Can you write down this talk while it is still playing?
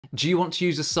Do you want to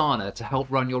use Asana to help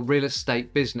run your real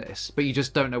estate business, but you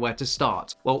just don't know where to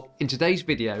start? Well, in today's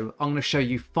video, I'm going to show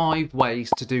you 5 ways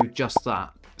to do just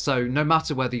that. So no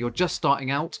matter whether you're just starting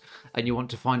out and you want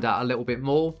to find out a little bit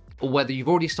more, or whether you've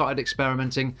already started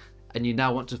experimenting and you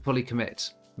now want to fully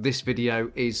commit, this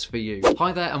video is for you.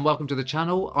 Hi there and welcome to the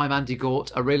channel. I'm Andy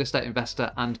Gaught, a real estate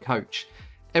investor and coach.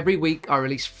 Every week I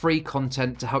release free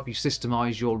content to help you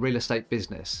systemise your real estate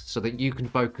business so that you can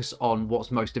focus on what's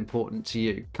most important to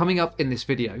you. Coming up in this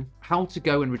video, how to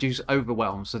go and reduce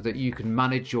overwhelm so that you can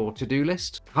manage your to-do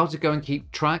list, how to go and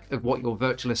keep track of what your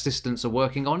virtual assistants are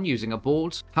working on using a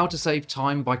board, how to save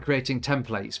time by creating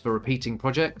templates for repeating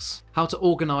projects, how to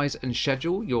organise and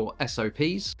schedule your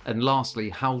SOPs, and lastly,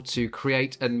 how to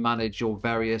create and manage your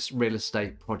various real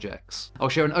estate projects. I'll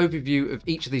share an overview of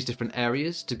each of these different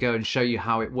areas to go and show you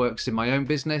how it works in my own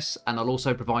business, and I'll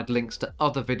also provide links to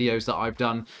other videos that I've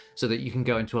done so that you can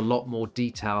go into a lot more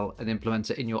detail and implement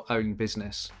it in your own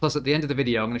business. Plus, at the end of the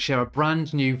video, I'm going to share a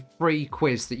brand new free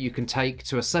quiz that you can take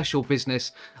to assess your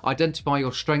business, identify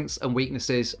your strengths and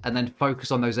weaknesses, and then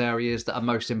focus on those areas that are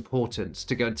most important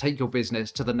to go and take your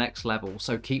business to the next level.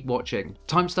 So keep watching.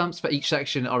 Timestamps for each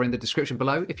section are in the description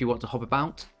below if you want to hop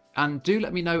about. And do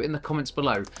let me know in the comments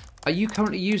below, are you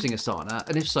currently using Asana?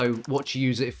 And if so, what do you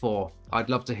use it for? I'd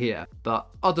love to hear. But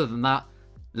other than that,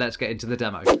 let's get into the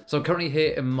demo. So I'm currently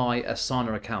here in my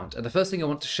Asana account, and the first thing I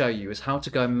want to show you is how to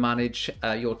go and manage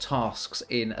your tasks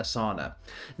in Asana.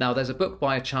 Now, there's a book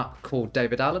by a chap called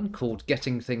David Allen called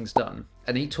Getting Things Done,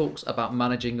 and he talks about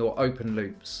managing your open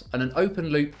loops. And an open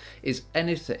loop is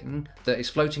anything that is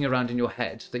floating around in your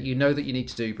head that you know that you need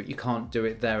to do, but you can't do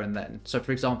it there and then. So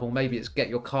for example, maybe it's get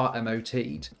your car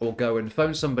MOT'd, or go and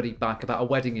phone somebody back about a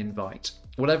wedding invite,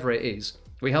 whatever it is.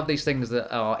 We have these things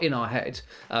that are in our head,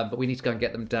 but we need to go and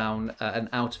get them down and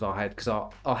out of our head, because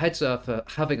our heads are for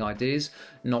having ideas,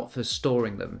 not for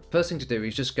storing them. First thing to do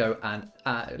is just go and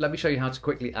let me show you how to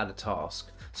quickly add a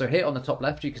task. So here on the top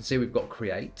left, you can see we've got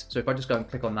create. So if I just go and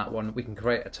click on that one, we can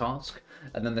create a task.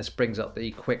 And then this brings up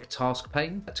the quick task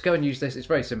pane. To go and use this, it's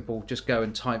very simple. Just go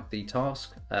and type the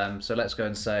task. So let's go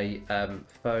and say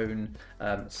phone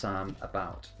Sam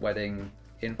about wedding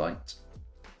invite.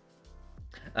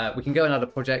 We can go and add a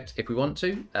project if we want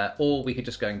to, or we could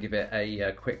just go and give it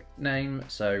a quick name.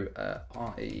 So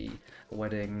i.e.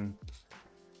 wedding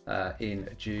in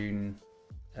June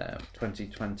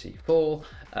 2024,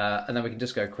 and then we can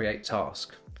just go create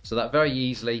task. So that very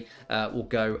easily will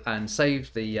go and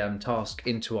save the task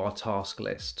into our task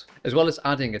list. As well as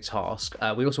adding a task,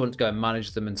 we also want to go and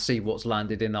manage them and see what's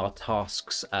landed in our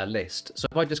tasks list. So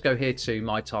if I just go here to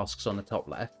my tasks on the top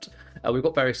left, we've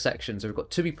got various sections. So we've got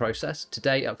to be processed,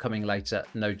 today, upcoming, later,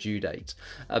 no due date.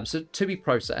 So to be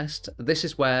processed, this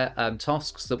is where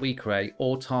tasks that we create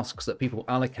or tasks that people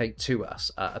allocate to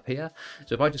us appear.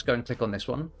 So if I just go and click on this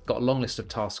one, got a long list of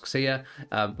tasks here.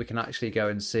 We can actually go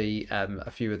and see a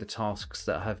few of the tasks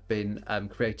that have been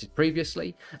created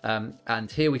previously.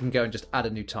 And here we can go and just add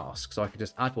a new task. So I could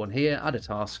just add one here, add a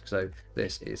task. So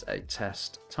this is a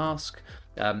test task.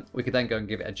 We could then go and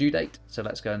give it a due date. So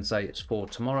let's go and say it's for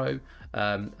tomorrow,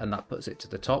 and that puts it to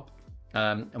the top.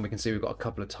 And we can see we've got a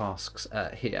couple of tasks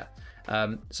here.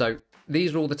 So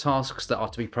these are all the tasks that are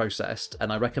to be processed.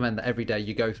 And I recommend that every day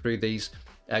you go through these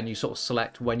and you sort of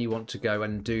select when you want to go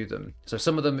and do them. So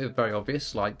some of them are very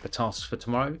obvious, like the tasks for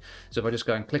tomorrow. So if I just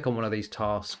go and click on one of these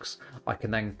tasks, I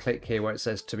can then click here where it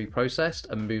says to be processed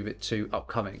and move it to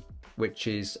upcoming, which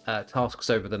is tasks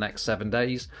over the next 7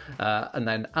 days. And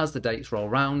then as the dates roll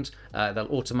around, they'll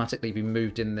automatically be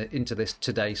moved into this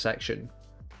today section.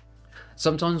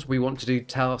 Sometimes we want to do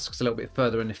tasks a little bit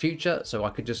further in the future. So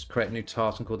I could just create a new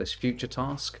task and call this future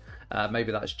task.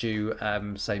 Maybe that's due,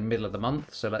 say, middle of the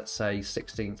month. So let's say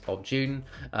 16th of June.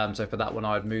 So for that one,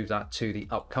 I would move that to the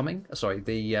upcoming,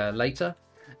 the later.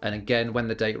 And again, when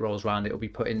the date rolls around, it will be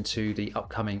put into the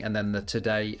upcoming and then the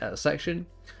today section.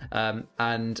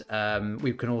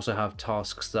 We can also have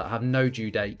tasks that have no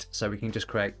due date. So we can just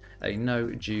create a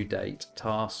no due date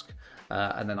task.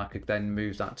 And then I could then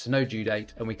move that to no due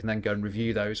date, and we can then go and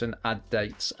review those and add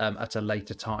dates at a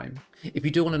later time. If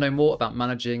you do want to know more about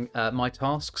managing my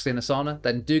tasks in Asana,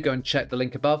 then do go and check the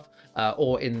link above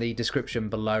or in the description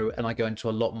below, and I go into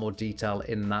a lot more detail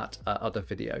in that other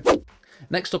video.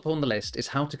 Next up on the list is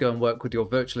how to go and work with your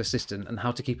virtual assistant and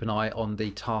how to keep an eye on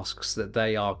the tasks that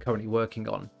they are currently working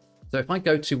on. So if I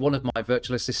go to one of my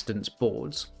virtual assistants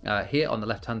boards, here on the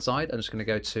left hand side, I'm just going to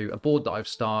go to a board that I've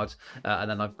starred,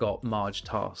 and then I've got Marge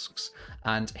tasks.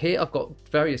 And here I've got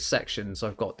various sections.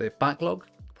 I've got the backlog,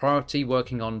 priority,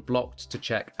 working on, blocked, to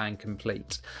check and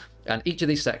complete. And each of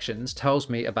these sections tells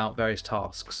me about various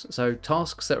tasks. So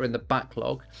tasks that are in the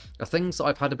backlog are things that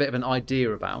I've had a bit of an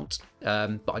idea about,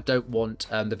 but I don't want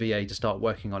the VA to start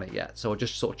working on it yet. So I'll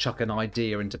just sort of chuck an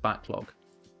idea into backlog.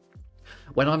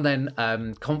 When I'm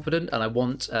then confident and I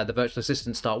want the virtual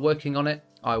assistant to start working on it,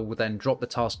 I will then drop the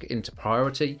task into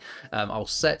priority. I'll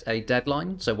set a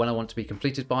deadline, so when I want to be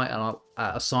completed by, and I'll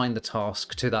assign the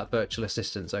task to that virtual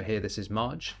assistant. So here, this is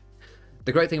Marge.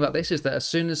 The great thing about this is that as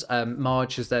soon as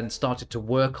Marge has then started to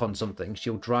work on something,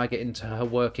 she'll drag it into her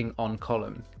working on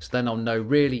column. So then I'll know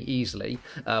really easily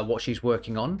what she's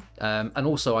working on. And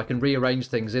also I can rearrange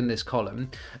things in this column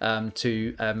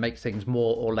to make things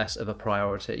more or less of a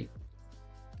priority.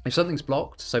 If something's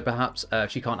blocked, so perhaps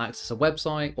she can't access a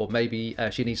website, or maybe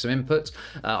she needs some input,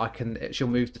 she'll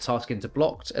move the task into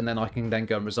blocked, and then I can then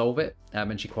go and resolve it.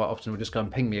 And she quite often will just go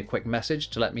and ping me a quick message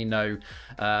to let me know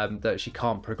that she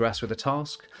can't progress with the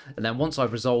task. And then once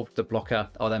I've resolved the blocker,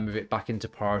 I'll then move it back into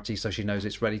priority so she knows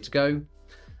it's ready to go.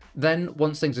 Then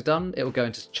once things are done, it will go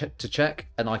into check,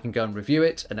 and I can go and review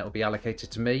it, and it will be allocated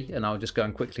to me, and I'll just go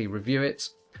and quickly review it.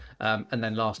 And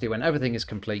then lastly, when everything is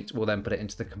complete, we'll then put it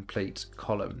into the complete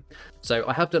column. So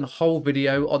I have done a whole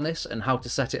video on this and how to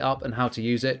set it up and how to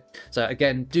use it. So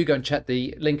again, do go and check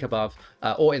the link above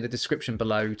or in the description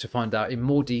below to find out in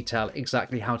more detail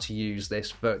exactly how to use this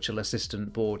virtual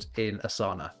assistant board in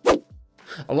Asana.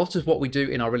 A lot of what we do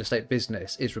in our real estate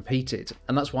business is repeated,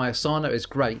 and that's why Asana is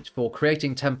great for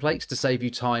creating templates to save you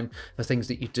time for things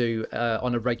that you do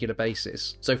on a regular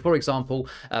basis. So for example,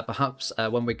 perhaps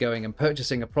when we're going and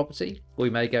purchasing a property, we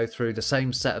may go through the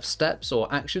same set of steps or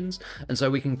actions, and so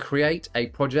we can create a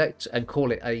project and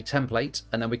call it a template,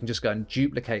 and then we can just go and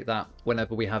duplicate that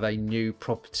whenever we have a new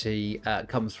property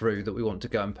come through that we want to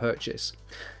go and purchase.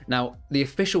 Now, the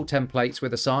official templates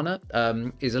with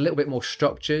Asana is a little bit more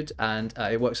structured, and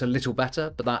it works a little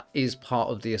better, but that is part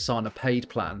of the Asana paid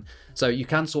plan. So you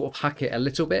can sort of hack it a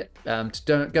little bit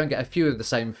to go and get a few of the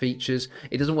same features.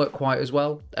 It doesn't work quite as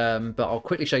well, but I'll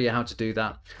quickly show you how to do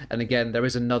that. And again, there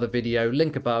is another video,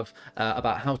 link above,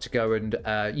 about how to go and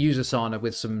use Asana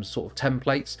with some sort of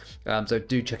templates. So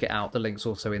do check it out. The link's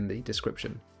also in the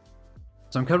description.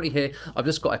 So I'm currently here, I've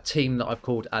just got a team that I've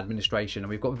called administration, and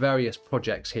we've got various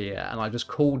projects here, and I've just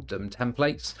called them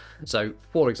templates. So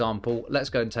for example, let's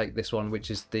go and take this one, which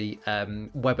is the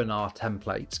webinar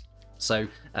template. So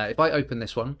if I open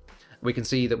this one, we can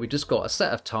see that we've just got a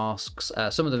set of tasks.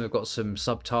 Some of them have got some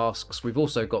subtasks. We've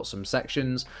also got some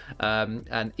sections,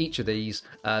 and each of these,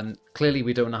 clearly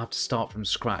we don't have to start from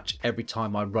scratch every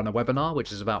time I run a webinar,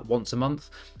 which is about once a month.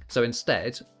 So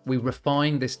instead, we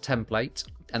refine this template,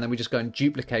 and then we just go and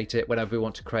duplicate it whenever we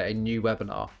want to create a new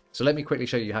webinar. So let me quickly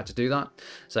show you how to do that.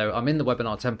 So I'm in the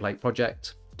webinar template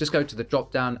project. Just go to the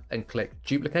drop down and click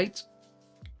duplicate.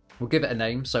 We'll give it a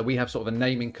name. So we have sort of a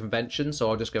naming convention. So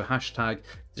I'll just go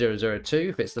 #002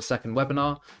 if it's the second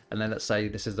webinar. And then let's say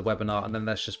this is the webinar, and then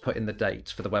let's just put in the date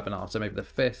for the webinar. So maybe the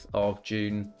 5th of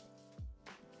June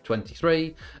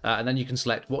 23. And then you can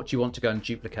select what you want to go and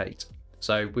duplicate.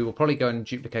 So we will probably go and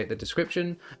duplicate the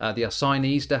description, the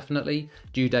assignees definitely,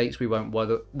 due dates we won't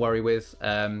worry with,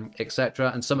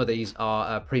 etc. And some of these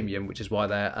are premium, which is why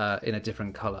they're in a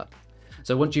different color.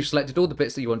 So once you've selected all the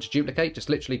bits that you want to duplicate, just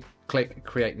literally click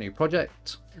create new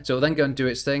project. So it'll then go and do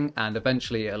its thing, and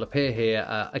eventually it'll appear here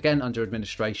again under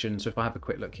administration. So if I have a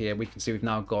quick look here, we can see we've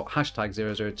now got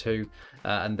 #002,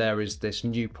 and there is this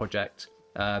new project,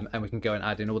 and we can go and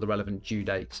add in all the relevant due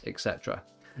dates, etc.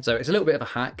 So it's a little bit of a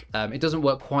hack. It doesn't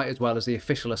work quite as well as the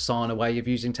official Asana way of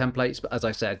using templates, but as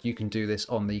I said, you can do this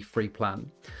on the free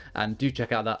plan. And do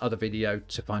check out that other video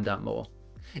to find out more.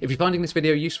 If you're finding this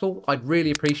video useful, I'd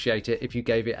really appreciate it if you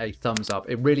gave it a thumbs up.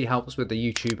 It really helps with the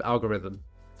YouTube algorithm.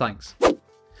 Thanks.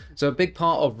 So a big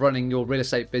part of running your real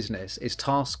estate business is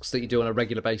tasks that you do on a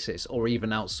regular basis or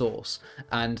even outsource.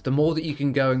 And the more that you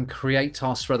can go and create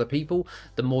tasks for other people,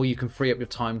 the more you can free up your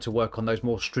time to work on those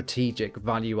more strategic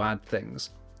value add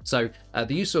things. So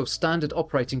the use of standard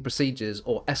operating procedures,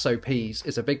 or SOPs,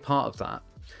 is a big part of that.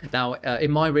 Now,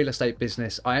 in my real estate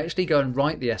business, I actually go and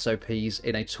write the SOPs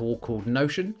in a tool called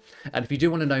Notion. And if you do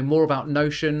want to know more about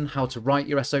Notion, how to write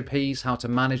your SOPs, how to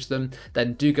manage them,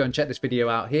 then do go and check this video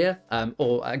out here,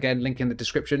 or again, link in the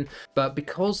description. But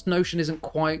because Notion isn't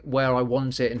quite where I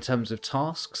want it in terms of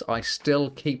tasks, I still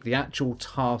keep the actual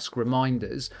task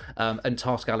reminders and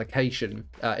task allocation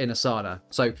in Asana.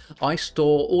 So I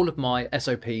store all of my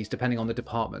SOPs depending on the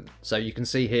department. So you can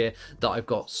see here that I've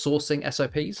got sourcing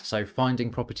SOPs, so finding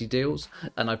property deals,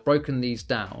 and I've broken these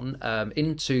down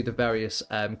into the various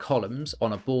columns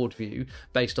on a board view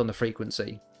based on the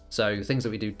frequency. So things that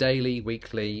we do daily,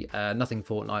 weekly, nothing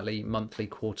fortnightly, monthly,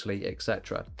 quarterly,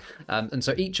 etc. And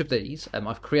so each of these,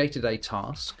 I've created a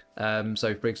task.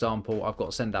 So for example, I've got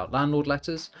to send out landlord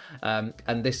letters,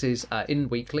 and this is in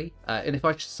weekly. And if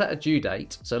I set a due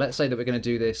date, so let's say that we're going to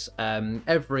do this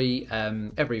every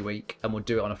week, and we'll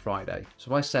do it on a Friday.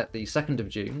 So if I set the 2nd of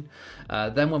June,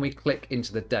 then when we click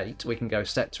into the date, we can go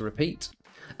set to repeat.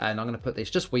 And I'm going to put this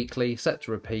just weekly, set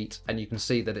to repeat, and you can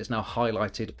see that it's now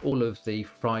highlighted all of the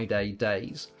Friday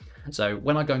days. So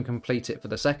when I go and complete it for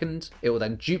the 2nd, it will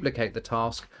then duplicate the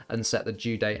task and set the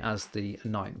due date as the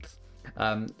 9th.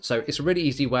 So it's a really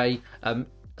easy way.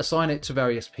 Assign it to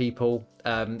various people,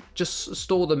 just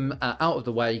store them out of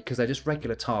the way because they're just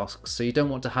regular tasks, so you don't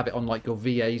want to have it on like your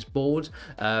VA's board,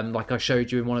 like I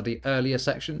showed you in one of the earlier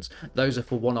sections. Those are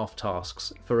for one-off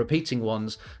tasks. For repeating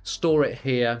ones, store it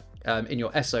here in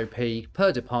your SOP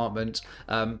per department,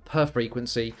 per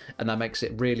frequency, and that makes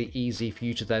it really easy for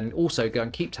you to then also go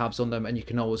and keep tabs on them, and you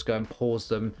can always go and pause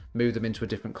them, move them into a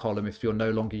different column if you're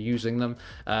no longer using them.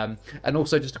 And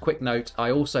also just a quick note,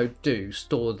 I also do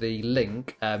store the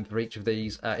link for each of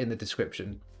these in the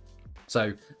description.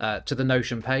 So to the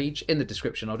Notion page in the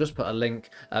description, I'll just put a link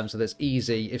so that's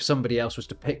easy. If somebody else was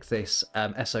to pick this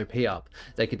SOP up,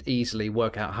 they could easily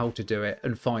work out how to do it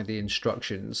and find the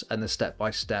instructions and the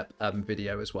step-by-step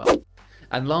video as well.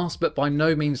 And last but by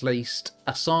no means least,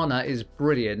 Asana is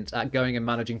brilliant at going and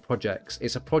managing projects.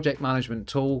 It's a project management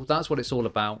tool. That's what it's all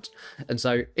about. And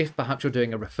so if perhaps you're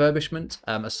doing a refurbishment,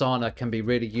 Asana can be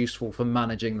really useful for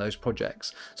managing those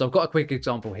projects. So I've got a quick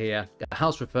example here, a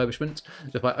house refurbishment.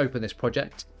 So if I open this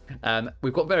project,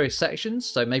 we've got various sections.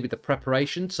 So maybe the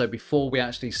preparation, so before we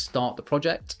actually start the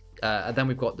project. And then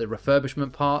we've got the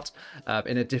refurbishment part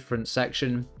in a different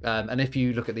section. And if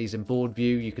you look at these in board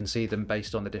view, you can see them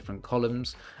based on the different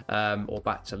columns, or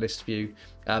back to list view.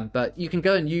 But you can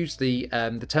go and use the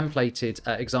templated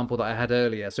example that I had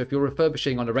earlier. So if you're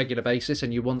refurbishing on a regular basis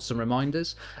and you want some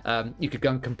reminders, you could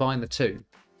go and combine the two.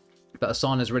 But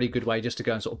Asana is a really good way just to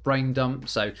go and sort of brain dump.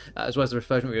 So as well as the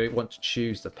refurbishment, we want to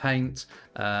choose the paint.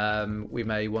 We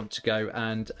may want to go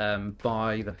and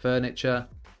buy the furniture.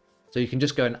 So you can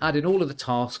just go and add in all of the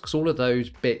tasks, all of those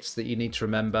bits that you need to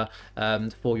remember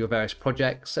for your various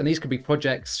projects. And these could be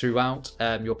projects throughout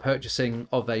your purchasing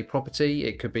of a property.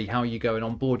 It could be how you go and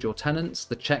onboard your tenants,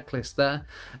 the checklist there.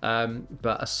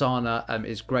 But Asana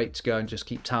is great to go and just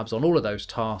keep tabs on all of those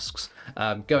tasks,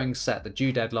 going set the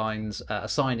due deadlines,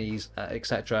 assignees,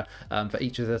 etc. For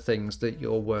each of the things that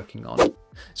you're working on.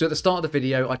 So at the start of the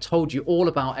video, I told you all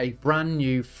about a brand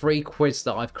new free quiz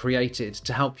that I've created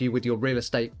to help you with your real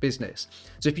estate business.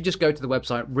 So if you just go to the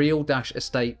website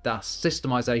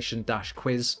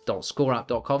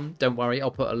real-estate-systemization-quiz.scoreapp.com, don't worry, I'll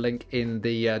put a link in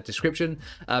the description.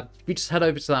 If you just head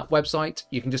over to that website,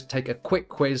 you can just take a quick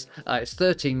quiz. It's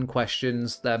 13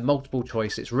 questions, they're multiple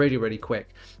choice, it's really, really quick.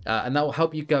 And that will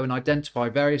help you go and identify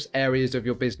various areas of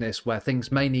your business where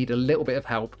things may need a little bit of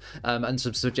help, and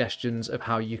some suggestions of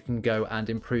how you can go and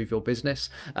improve your business.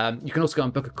 You can also go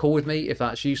and book a call with me if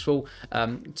that's useful,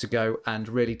 to go and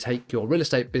really take your real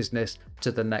estate business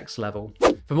to the next level.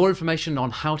 For more information on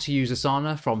how to use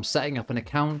Asana, from setting up an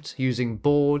account, using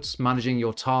boards, managing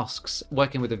your tasks,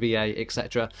 working with a VA,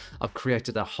 etc., I've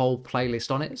created a whole playlist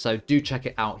on it, so do check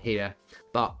it out here.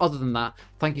 But other than that,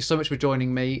 thank you so much for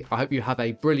joining me. I hope you have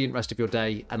a brilliant rest of your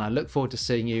day, and I look forward to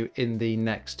seeing you in the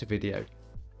next video.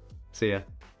 See ya.